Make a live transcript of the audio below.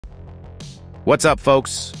What's up,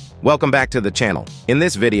 folks? Welcome back to the channel. In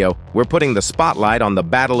this video, we're putting the spotlight on the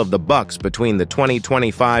battle of the bucks between the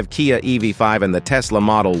 2025 Kia EV5 and the Tesla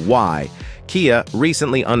Model Y. Kia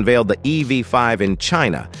recently unveiled the EV5 in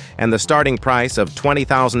China, and the starting price of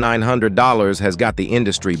 $20,900 has got the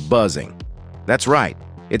industry buzzing. That's right,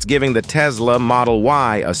 it's giving the Tesla Model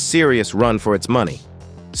Y a serious run for its money.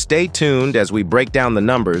 Stay tuned as we break down the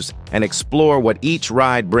numbers and explore what each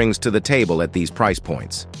ride brings to the table at these price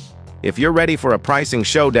points. If you're ready for a pricing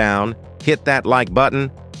showdown, hit that like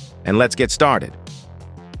button, and let's get started.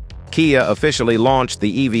 Kia officially launched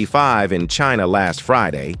the EV5 in China last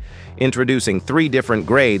Friday, introducing 3 different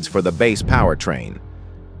grades for the base powertrain: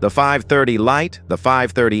 the 530 Lite, the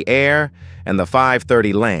 530 Air, and the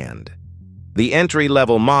 530 Land. The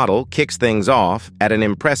entry-level model kicks things off at an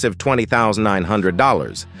impressive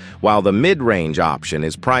 $20,900, while the mid-range option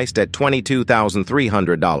is priced at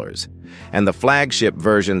 $22,300, and the flagship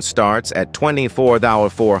version starts at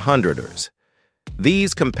 $24,400.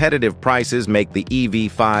 These competitive prices make the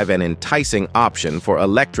EV5 an enticing option for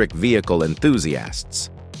electric vehicle enthusiasts.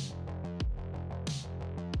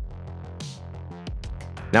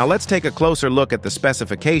 Now let's take a closer look at the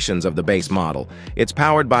specifications of the base model. It's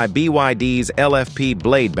powered by BYD's LFP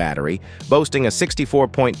blade battery, boasting a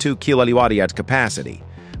 64.2 kWh capacity.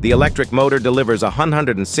 The electric motor delivers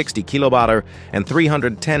 160 kWh and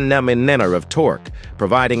 310 Nm of torque,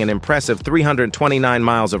 providing an impressive 329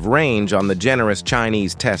 miles of range on the generous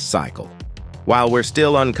Chinese test cycle. While we're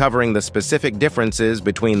still uncovering the specific differences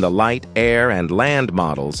between the Light, Air, and Land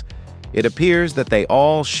models, it appears that they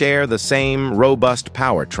all share the same robust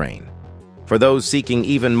powertrain. For those seeking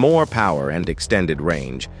even more power and extended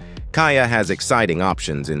range, KIA has exciting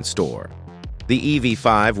options in store. The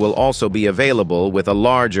EV5 will also be available with a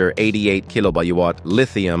larger 88 kW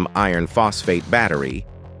lithium iron phosphate battery,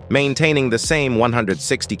 maintaining the same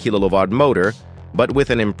 160 kW motor, but with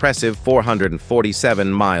an impressive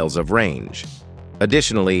 447 miles of range.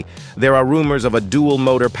 Additionally, there are rumors of a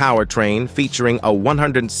dual-motor powertrain featuring a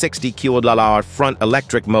 160 kWh front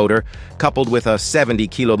electric motor coupled with a 70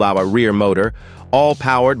 kWh rear motor, all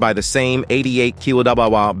powered by the same 88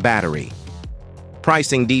 kWh battery.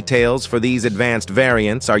 Pricing details for these advanced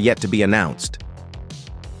variants are yet to be announced.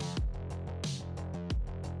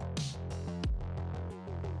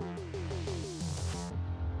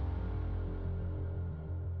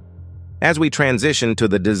 As we transition to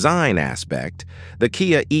the design aspect, the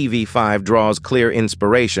Kia EV5 draws clear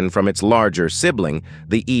inspiration from its larger sibling,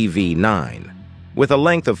 the EV9. With a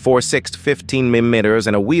length of 4/6 mm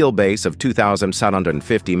and a wheelbase of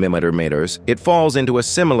 2,750 mm, it falls into a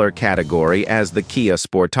similar category as the Kia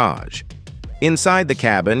Sportage. Inside the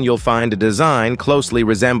cabin, you'll find a design closely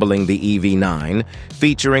resembling the EV9,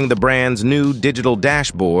 featuring the brand's new digital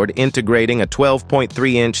dashboard integrating a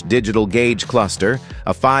 12.3-inch digital gauge cluster,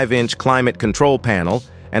 a 5-inch climate control panel,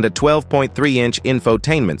 and a 12.3-inch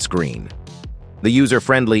infotainment screen. The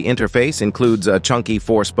user-friendly interface includes a chunky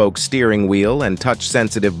 4-spoke steering wheel and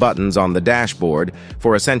touch-sensitive buttons on the dashboard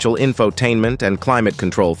for essential infotainment and climate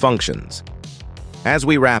control functions. As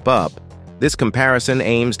we wrap up, this comparison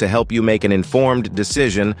aims to help you make an informed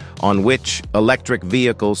decision on which electric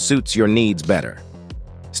vehicle suits your needs better.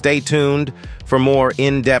 Stay tuned for more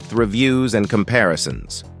in-depth reviews and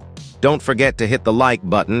comparisons. Don't forget to hit the like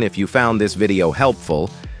button if you found this video helpful,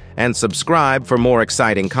 and subscribe for more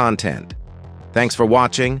exciting content. Thanks for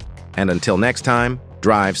watching, and until next time,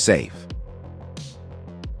 drive safe.